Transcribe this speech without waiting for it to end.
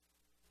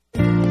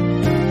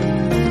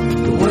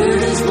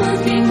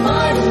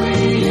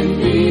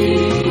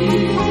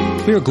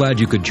We are glad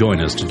you could join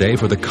us today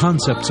for the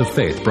Concepts of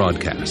Faith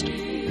broadcast.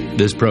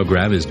 This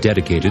program is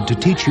dedicated to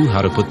teach you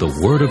how to put the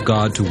Word of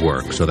God to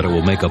work so that it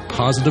will make a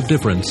positive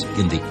difference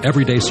in the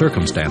everyday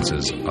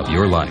circumstances of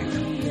your life.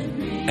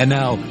 And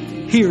now,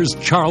 here's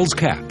Charles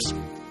Capps.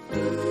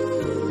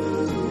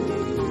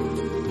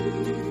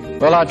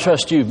 Well, I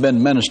trust you've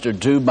been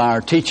ministered to by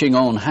our teaching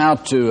on how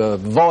to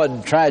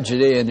avoid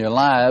tragedy in your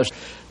lives.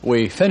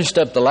 We finished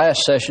up the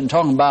last session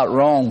talking about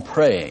wrong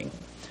praying.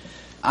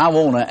 I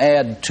want to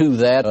add to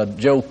that a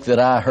joke that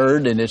I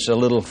heard, and it's a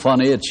little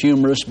funny, it's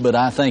humorous, but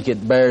I think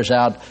it bears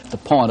out the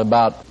point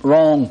about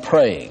wrong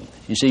praying.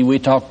 You see, we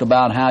talked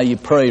about how you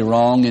pray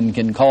wrong and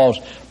can cause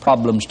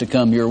problems to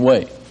come your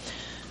way.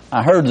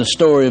 I heard the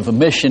story of a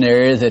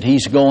missionary that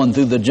he's going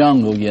through the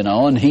jungle,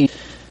 and he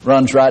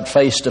runs right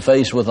face to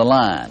face with a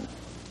lion.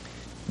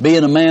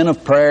 Being a man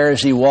of prayer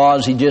as he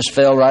was, he just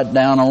fell right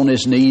down on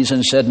his knees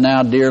and said,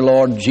 "Now, dear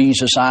Lord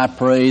Jesus, I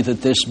pray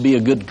that this be a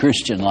good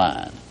Christian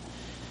lion."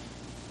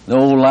 The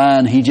old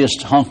lion, he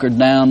just hunkered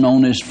down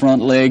on his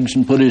front legs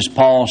and put his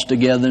paws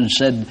together and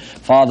said,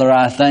 "Father,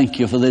 I thank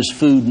you for this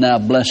food. Now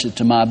bless it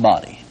to my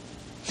body."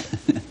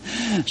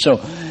 So,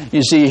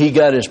 you see, he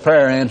got his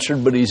prayer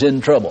answered, but he's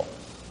in trouble.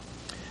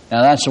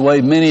 Now, that's the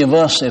way many of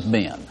us have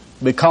been.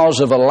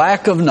 Because of a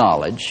lack of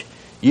knowledge,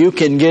 you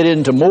can get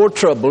into more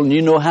trouble than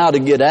you know how to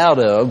get out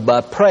of by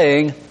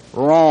praying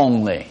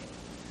wrongly.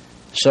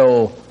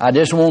 So I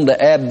just wanted to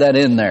add that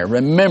in there.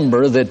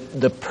 Remember that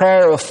the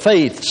prayer of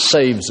faith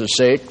saves the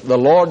sick. The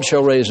Lord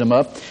shall raise them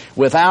up.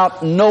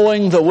 Without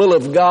knowing the will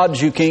of God,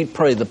 you can't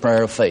pray the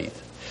prayer of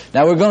faith.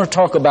 Now we're going to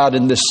talk about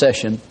in this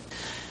session,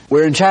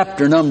 we're in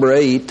chapter number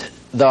 8,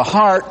 the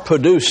heart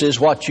produces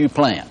what you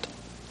plant.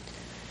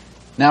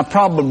 Now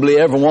probably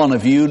every one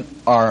of you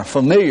are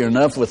familiar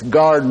enough with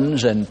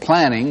gardens and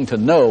planting to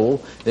know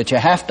that you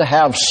have to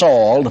have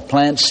soil to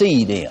plant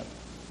seed in.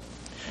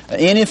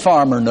 Any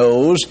farmer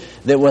knows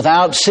that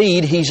without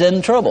seed, he's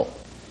in trouble.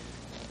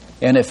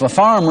 And if a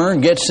farmer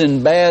gets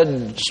in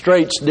bad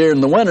straits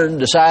during the winter and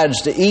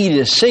decides to eat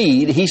his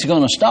seed, he's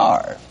going to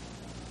starve.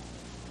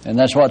 And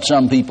that's what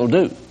some people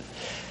do.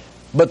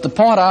 But the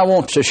point I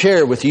want to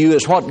share with you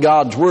is what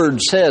God's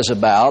Word says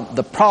about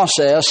the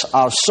process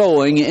of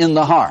sowing in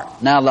the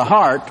heart. Now, the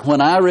heart,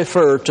 when I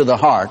refer to the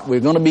heart,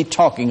 we're going to be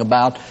talking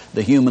about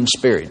the human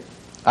spirit.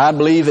 I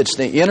believe it's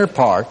the inner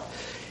part.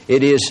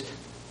 It is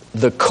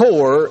the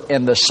core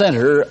and the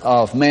center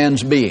of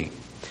man's being.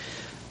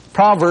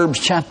 Proverbs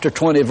chapter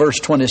 20, verse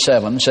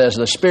 27 says,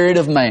 "The spirit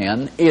of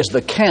man is the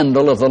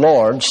candle of the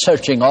Lord,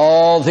 searching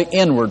all the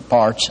inward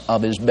parts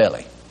of his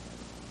belly."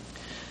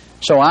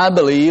 So I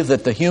believe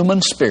that the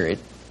human spirit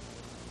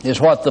is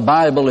what the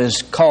Bible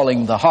is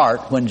calling the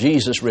heart when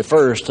Jesus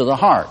refers to the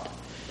heart.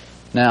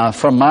 Now,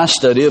 from my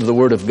study of the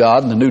Word of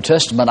God in the New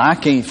Testament, I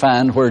can't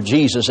find where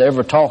Jesus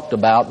ever talked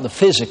about the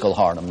physical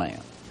heart of man.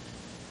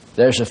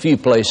 There's a few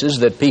places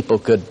that people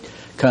could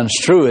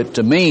construe it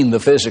to mean the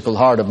physical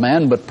heart of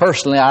man, but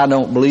personally I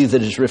don't believe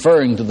that it's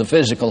referring to the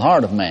physical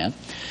heart of man.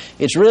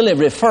 It's really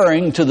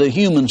referring to the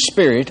human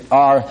spirit,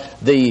 or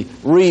the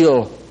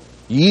real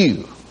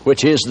you,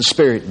 which is the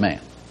spirit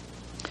man.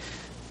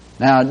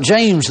 Now,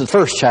 James, the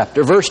first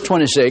chapter, verse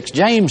 26,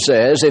 James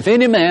says, "If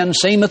any man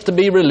seemeth to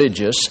be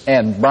religious,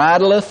 and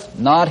bridleth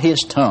not his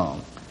tongue,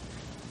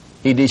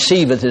 he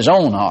deceiveth his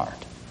own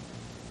heart,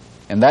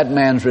 and that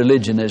man's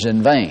religion is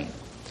in vain."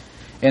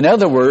 In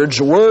other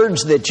words,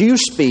 words that you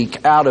speak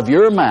out of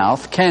your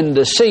mouth can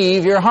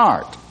deceive your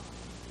heart.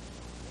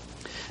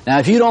 Now,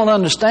 if you don't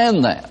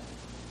understand that,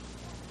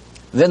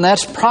 then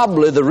that's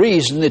probably the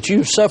reason that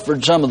you've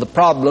suffered some of the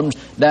problems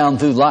down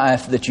through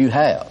life that you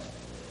have.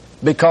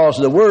 Because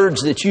the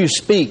words that you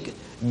speak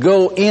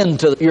go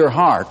into your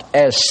heart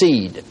as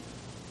seed,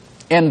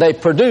 and they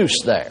produce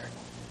there.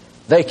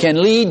 They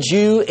can lead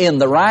you in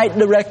the right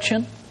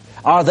direction,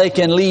 or they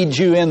can lead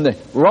you in the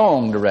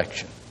wrong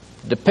direction,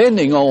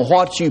 depending on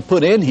what you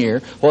put in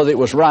here, whether it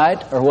was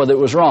right or whether it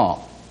was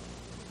wrong.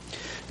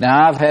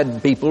 Now, I've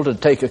had people to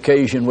take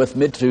occasion with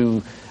me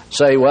to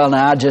say, "Well,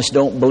 now, I just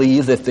don't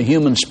believe that the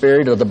human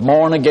spirit, or the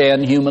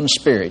born-again human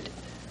spirit,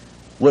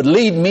 would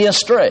lead me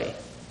astray."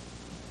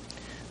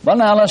 Well,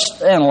 now,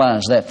 let's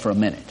analyze that for a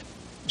minute.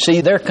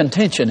 See, their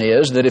contention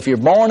is that if you're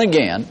born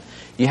again,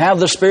 you have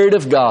the Spirit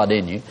of God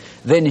in you,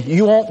 then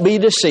you won't be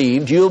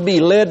deceived. You'll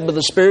be led by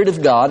the Spirit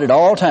of God at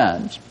all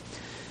times.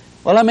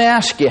 Well, let me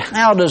ask you,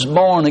 how does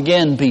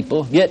born-again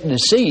people get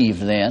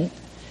deceived then?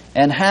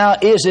 And how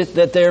is it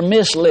that they're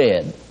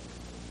misled?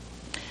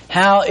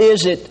 How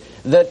is it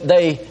that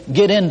they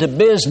get into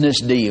business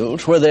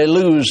deals where they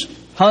lose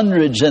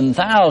hundreds and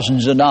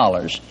thousands of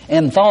dollars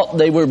and thought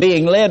they were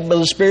being led by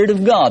the Spirit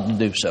of God to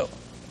do so?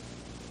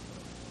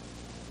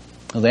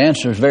 Well, the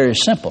answer is very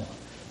simple.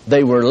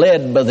 They were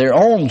led by their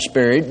own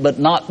spirit, but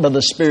not by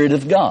the Spirit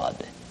of God.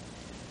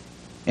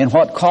 And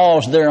what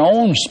caused their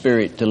own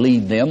spirit to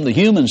lead them, the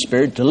human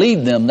spirit to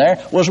lead them there,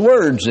 was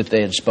words that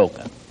they had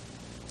spoken.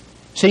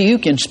 See, you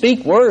can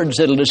speak words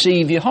that'll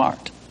deceive your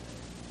heart.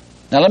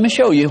 Now let me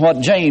show you what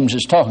James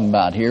is talking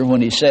about here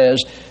when he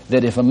says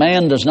that if a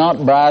man does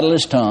not bridle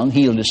his tongue,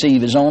 he'll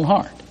deceive his own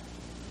heart.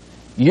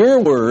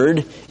 Your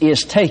word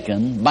is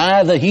taken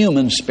by the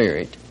human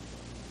spirit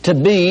to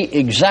be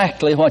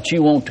exactly what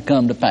you want to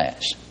come to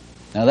pass.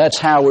 Now that's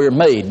how we're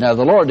made. Now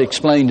the Lord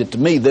explained it to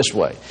me this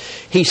way.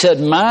 He said,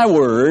 my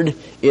word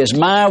is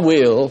my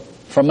will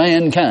for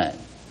mankind.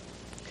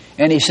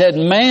 And He said,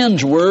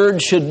 man's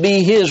word should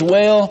be his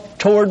will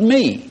toward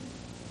me.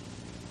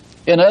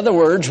 In other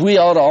words, we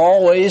ought to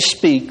always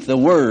speak the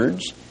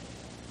words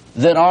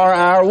that are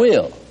our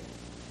will.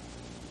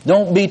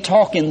 Don't be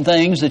talking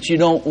things that you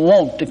don't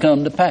want to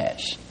come to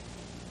pass.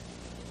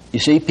 You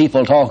see,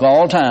 people talk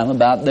all the time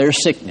about their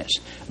sickness,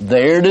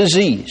 their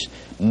disease.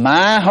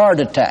 My heart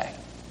attack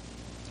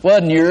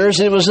wasn't yours,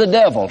 it was the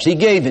devil's. He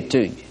gave it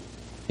to you.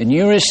 And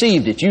you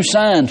received it. You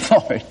signed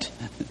for it.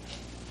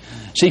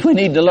 See, we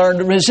need to learn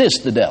to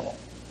resist the devil.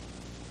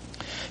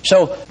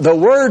 So the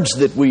words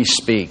that we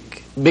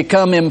speak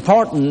become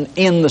important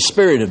in the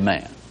spirit of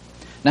man.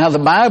 Now the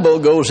Bible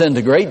goes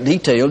into great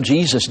detail,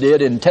 Jesus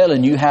did, in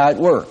telling you how it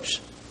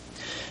works.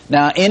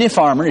 Now any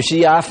farmer, you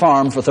see, I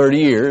farmed for 30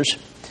 years,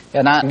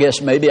 and I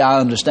guess maybe I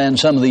understand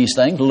some of these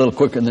things a little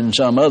quicker than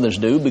some others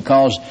do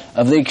because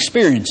of the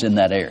experience in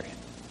that area.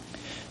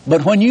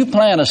 But when you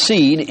plant a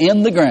seed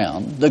in the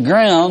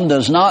ground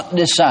does not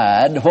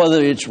decide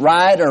whether it's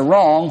right or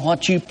wrong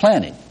what you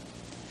planted.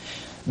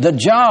 The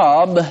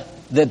job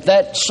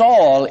that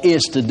soil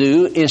is to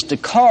do is to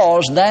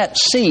cause that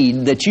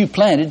seed that you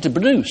planted to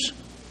produce.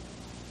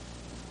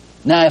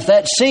 Now, if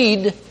that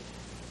seed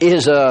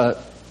is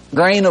a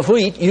grain of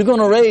wheat, you're going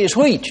to raise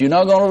wheat. You're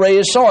not going to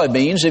raise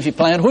soybeans if you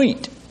plant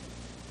wheat.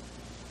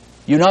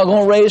 You're not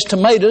going to raise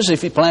tomatoes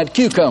if you plant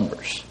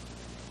cucumbers.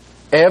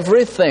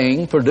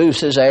 Everything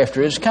produces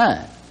after its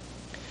kind.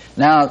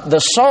 Now, the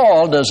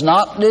soil does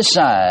not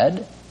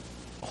decide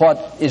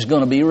what is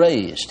going to be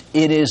raised.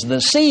 It is the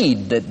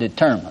seed that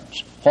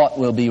determines what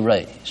will be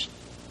raised.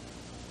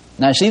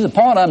 Now, see, the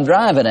point I'm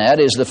driving at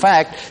is the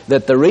fact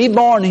that the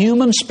reborn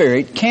human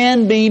spirit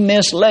can be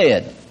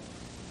misled.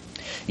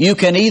 You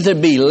can either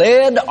be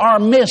led or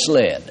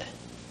misled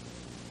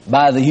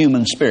by the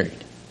human spirit.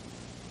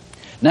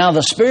 Now,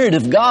 the Spirit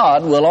of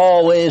God will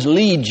always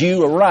lead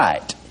you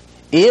aright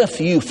if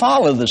you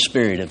follow the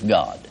Spirit of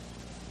God.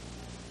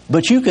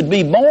 But you could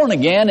be born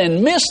again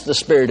and miss the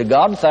Spirit of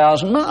God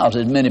 1,000 miles,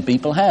 as many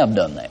people have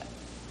done that.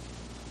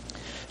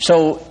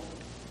 So,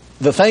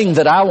 the thing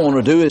that I want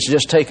to do is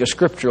just take a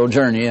scriptural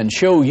journey and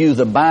show you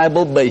the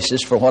Bible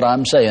basis for what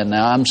I'm saying.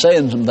 Now, I'm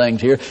saying some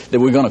things here that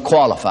we're going to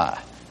qualify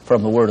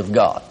from the Word of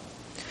God.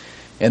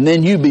 And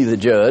then you be the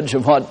judge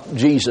of what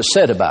Jesus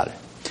said about it.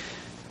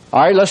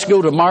 All right, let's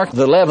go to Mark,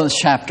 the 11th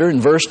chapter,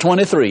 in verse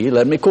 23.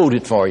 Let me quote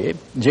it for you.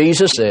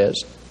 Jesus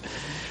says,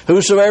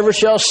 whosoever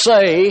shall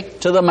say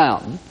to the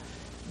mountain,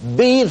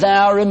 be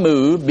thou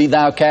removed, be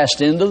thou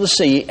cast into the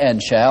sea,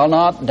 and shall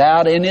not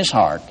doubt in his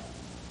heart.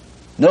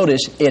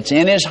 Notice, it's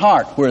in his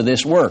heart where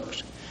this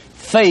works.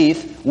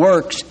 Faith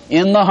works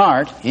in the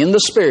heart, in the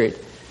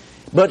spirit,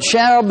 but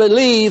shall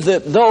believe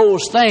that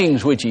those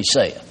things which he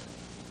saith.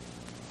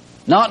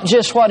 Not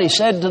just what he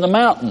said to the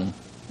mountain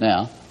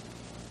now,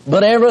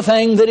 but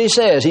everything that he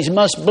says. He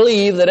must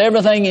believe that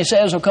everything he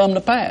says will come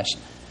to pass.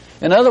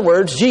 In other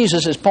words,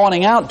 Jesus is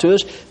pointing out to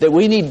us that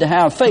we need to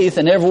have faith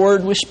in every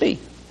word we speak.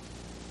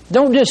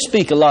 Don't just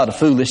speak a lot of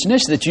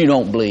foolishness that you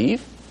don't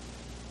believe.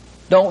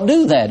 Don't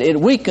do that. It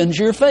weakens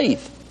your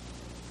faith.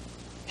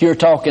 You're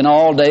talking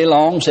all day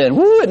long saying,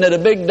 whoo, isn't it a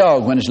big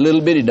dog when it's a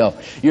little bitty dog?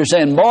 You're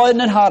saying, boy,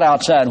 isn't it hot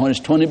outside when it's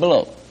 20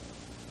 below.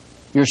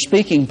 You're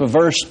speaking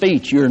perverse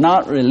speech. You're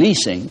not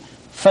releasing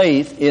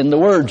faith in the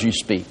words you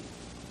speak.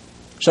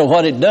 So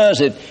what it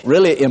does, it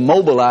really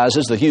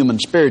immobilizes the human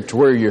spirit to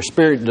where your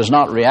spirit does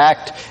not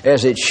react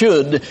as it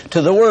should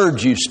to the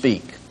words you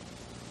speak.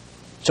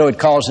 So it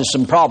causes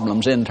some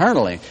problems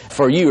internally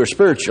for you or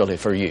spiritually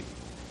for you.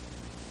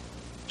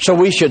 So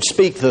we should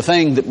speak the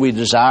thing that we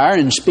desire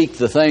and speak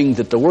the thing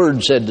that the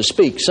Word said to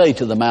speak. Say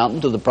to the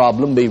mountain, to the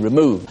problem, be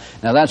removed.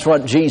 Now that's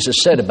what Jesus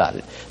said about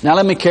it. Now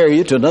let me carry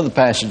you to another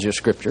passage of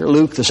Scripture,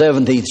 Luke the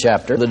 17th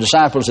chapter. The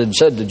disciples had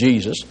said to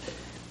Jesus,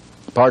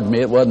 pardon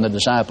me, it wasn't the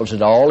disciples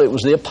at all, it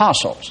was the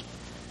apostles.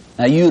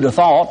 Now you'd have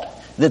thought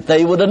that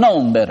they would have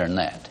known better than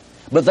that.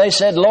 But they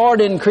said, Lord,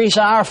 increase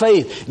our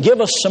faith.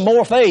 Give us some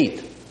more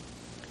faith.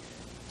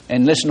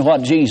 And listen to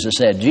what Jesus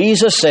said.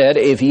 Jesus said,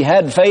 if you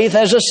had faith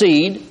as a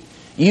seed,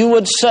 you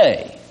would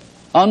say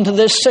unto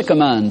this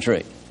sycamore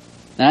tree.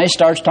 Now he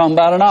starts talking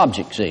about an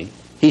object, see.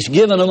 He's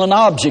giving them an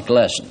object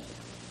lesson.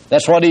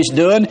 That's what he's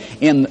doing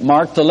in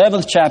Mark the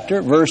 11th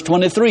chapter, verse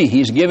 23.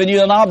 He's giving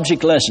you an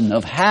object lesson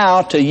of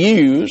how to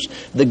use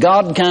the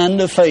God kind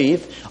of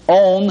faith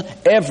on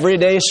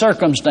everyday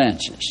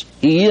circumstances.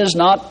 He is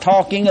not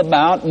talking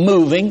about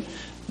moving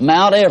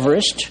Mount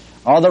Everest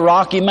or the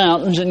Rocky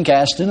Mountains and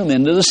casting them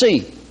into the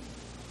sea.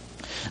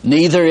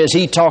 Neither is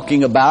he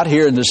talking about,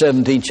 here in the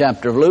 17th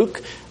chapter of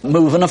Luke,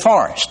 moving a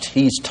forest.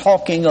 He's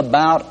talking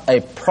about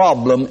a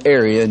problem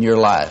area in your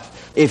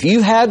life. If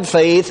you had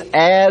faith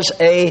as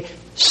a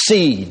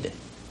seed,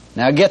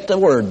 now get the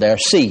word there,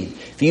 seed.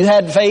 If you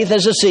had faith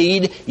as a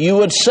seed, you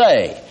would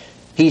say.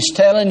 He's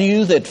telling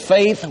you that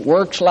faith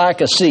works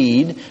like a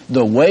seed.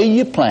 The way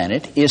you plant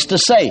it is to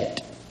say it.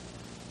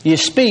 You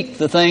speak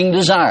the thing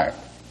desired,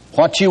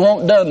 what you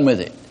want done with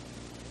it.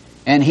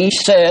 And He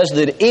says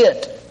that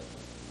it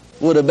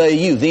would obey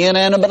you. The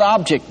inanimate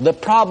object, the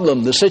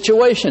problem, the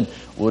situation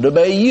would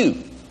obey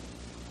you.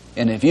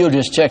 And if you'll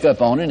just check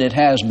up on it, it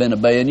has been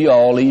obeying you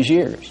all these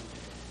years.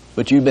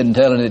 But you've been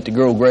telling it to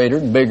grow greater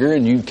and bigger,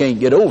 and you can't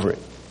get over it.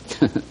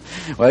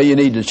 Well, you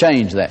need to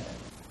change that.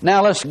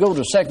 Now let's go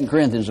to 2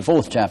 Corinthians, the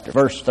 4th chapter,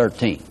 verse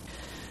 13.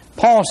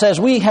 Paul says,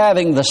 we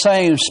having the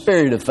same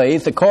spirit of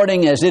faith,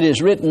 according as it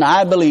is written,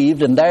 I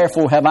believed, and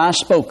therefore have I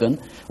spoken,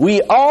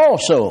 we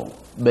also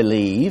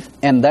believe,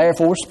 and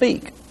therefore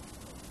speak.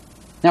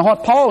 Now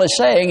what Paul is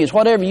saying is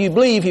whatever you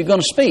believe, you're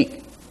going to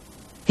speak.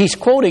 He's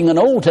quoting an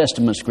Old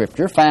Testament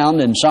scripture found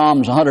in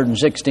Psalms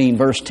 116,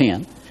 verse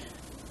 10,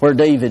 where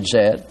David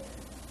said,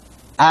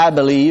 I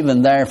believe,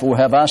 and therefore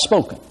have I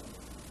spoken.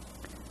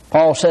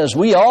 Paul says,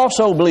 we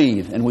also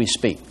believe and we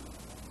speak.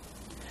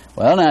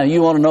 Well, now,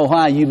 you want to know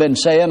why you've been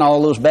saying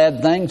all those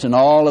bad things and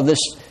all of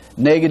this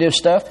negative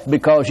stuff?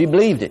 Because you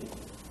believed it.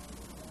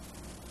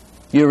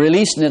 You're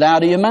releasing it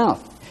out of your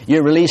mouth.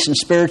 You're releasing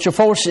spiritual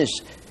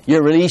forces.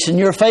 You're releasing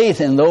your faith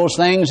in those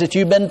things that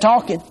you've been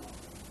talking.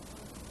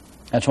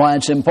 That's why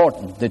it's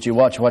important that you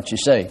watch what you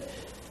say.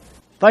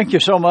 Thank you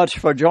so much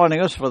for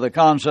joining us for the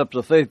Concepts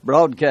of Faith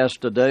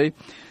broadcast today.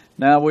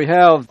 Now, we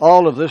have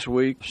all of this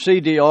week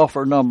CD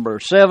offer number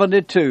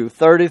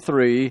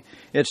 7233.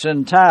 It's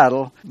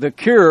entitled The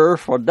Cure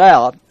for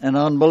Doubt and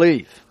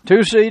Unbelief.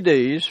 2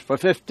 CDs for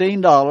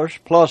 $15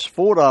 plus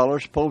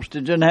 $4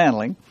 postage and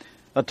handling,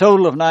 a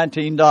total of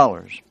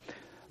 $19.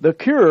 The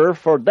Cure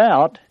for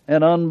Doubt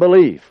and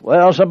Unbelief.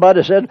 Well,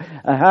 somebody said,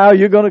 how are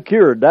you going to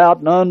cure doubt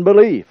and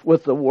unbelief?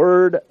 With the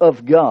Word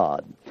of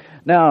God.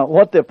 Now,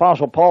 what the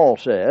Apostle Paul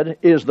said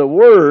is the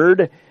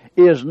Word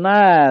is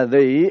nigh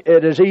thee,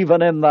 it is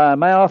even in thy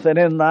mouth and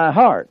in thy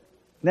heart.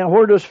 Now,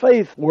 where does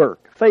faith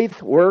work?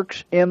 Faith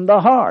works in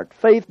the heart.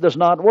 Faith does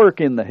not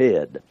work in the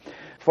head.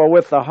 For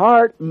with the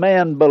heart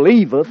man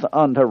believeth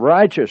unto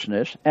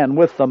righteousness, and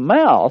with the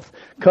mouth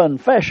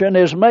confession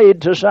is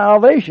made to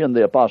salvation,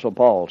 the Apostle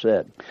Paul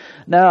said.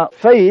 Now,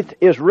 faith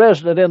is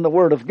resident in the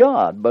Word of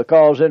God,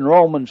 because in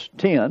Romans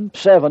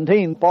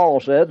 10:17,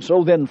 Paul said,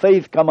 so then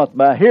faith cometh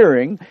by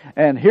hearing,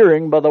 and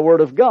hearing by the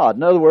Word of God.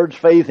 In other words,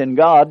 faith in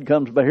God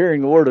comes by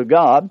hearing the Word of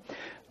God.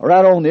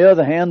 Right on the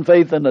other hand,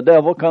 faith in the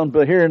devil comes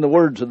by hearing the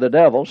words of the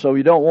devil, so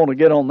you don't want to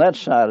get on that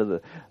side of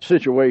the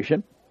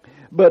situation.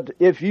 But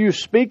if you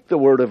speak the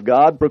Word of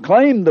God,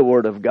 proclaim the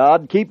Word of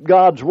God, keep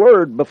God's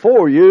Word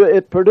before you,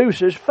 it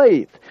produces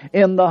faith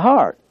in the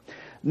heart.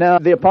 Now,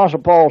 the Apostle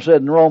Paul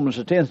said in Romans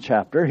the 10th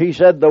chapter, he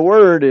said, the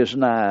Word is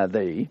nigh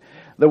thee.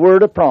 The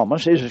word of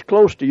promise is as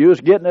close to you as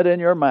getting it in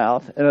your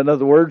mouth, and in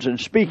other words, and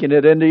speaking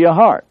it into your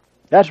heart.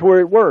 That's where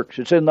it works.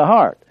 It's in the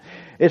heart.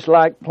 It's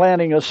like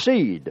planting a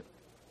seed.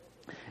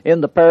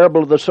 In the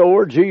parable of the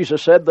sower,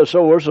 Jesus said, the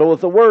sower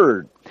soweth the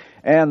Word.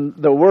 And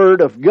the Word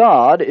of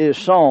God is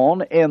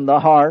sown in the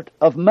heart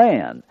of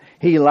man.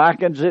 He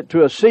likens it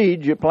to a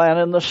seed you plant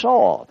in the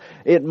soil.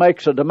 It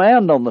makes a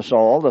demand on the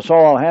soil. The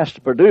soil has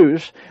to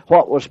produce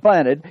what was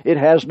planted. It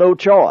has no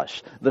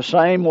choice. The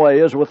same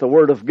way as with the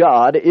Word of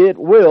God, it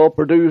will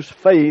produce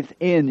faith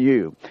in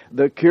you.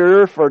 The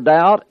cure for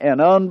doubt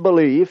and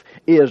unbelief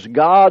is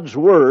God's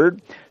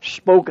Word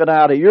spoken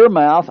out of your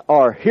mouth,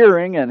 or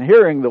hearing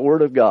the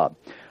Word of God.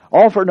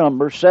 Offer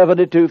number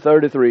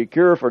 7233,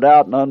 Cure for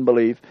Doubt and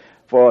Unbelief,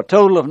 for a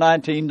total of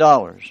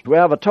 $19. We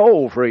have a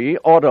toll-free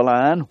order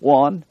line,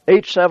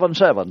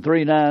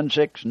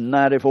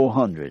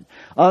 1-877-396-9400.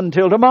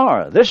 Until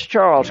tomorrow, this is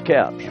Charles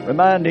Capps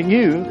reminding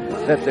you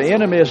that the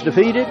enemy is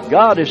defeated,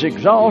 God is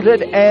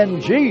exalted,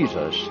 and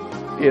Jesus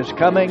is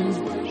coming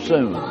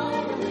soon.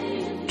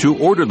 To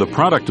order the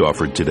product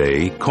offered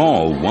today,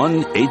 call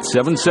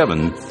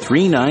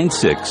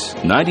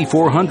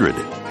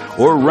 1-877-396-9400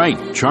 or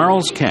write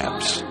Charles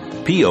Capps,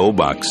 P.O.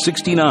 Box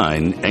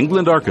 69,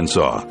 England,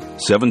 Arkansas,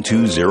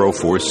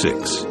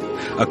 72046.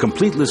 A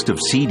complete list of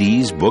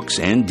CDs, books,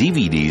 and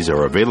DVDs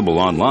are available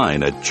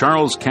online at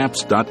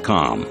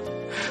charlescapps.com.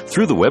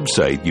 Through the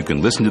website, you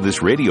can listen to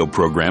this radio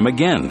program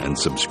again and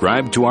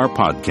subscribe to our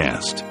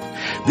podcast.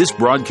 This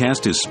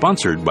broadcast is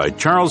sponsored by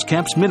Charles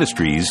Capps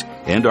Ministries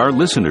and our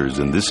listeners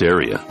in this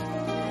area.